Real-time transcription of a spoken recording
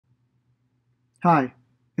Hi,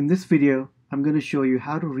 in this video, I'm going to show you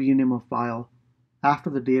how to rename a file after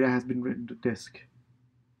the data has been written to disk.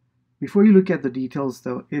 Before you look at the details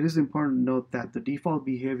though, it is important to note that the default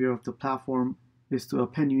behavior of the platform is to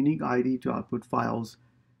append unique ID to output files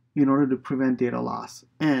in order to prevent data loss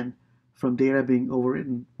and from data being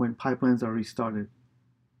overwritten when pipelines are restarted.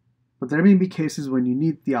 But there may be cases when you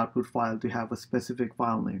need the output file to have a specific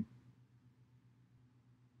file name.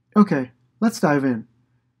 Okay, let's dive in.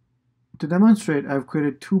 To demonstrate, I've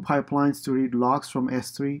created two pipelines to read logs from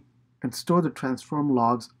S3 and store the transform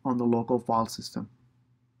logs on the local file system.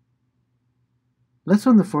 Let's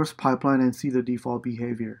run the first pipeline and see the default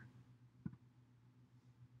behavior.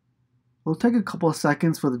 It'll take a couple of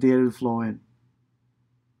seconds for the data to flow in.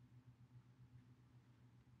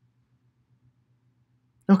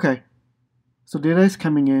 Okay, so data is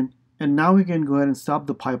coming in, and now we can go ahead and stop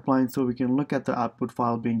the pipeline so we can look at the output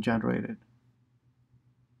file being generated.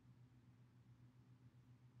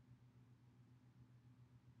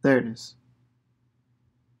 There it is.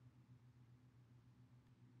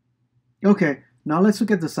 Okay, now let's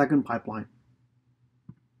look at the second pipeline.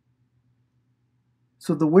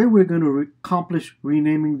 So the way we're going to accomplish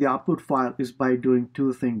renaming the output file is by doing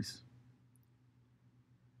two things.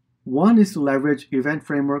 One is to leverage event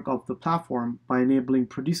framework of the platform by enabling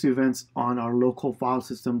produce events on our local file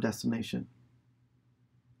system destination.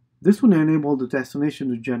 This will enable the destination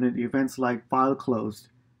to generate events like file closed,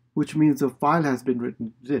 which means the file has been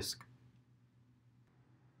written to disk.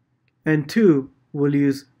 And two, we'll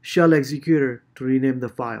use shell executor to rename the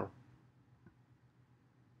file.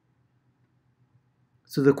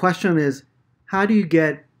 So the question is, how do you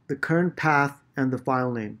get the current path and the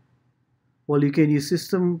file name? Well, you can use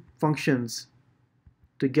system functions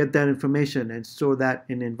to get that information and store that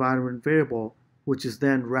in an environment variable, which is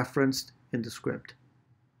then referenced in the script.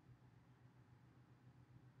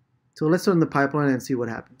 So let's run the pipeline and see what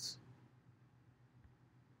happens.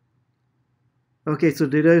 Okay, so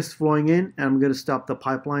data is flowing in, and I'm going to stop the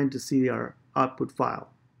pipeline to see our output file.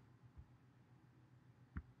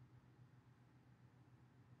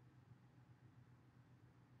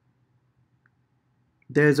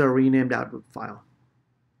 There's our renamed output file.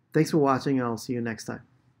 Thanks for watching, and I'll see you next time.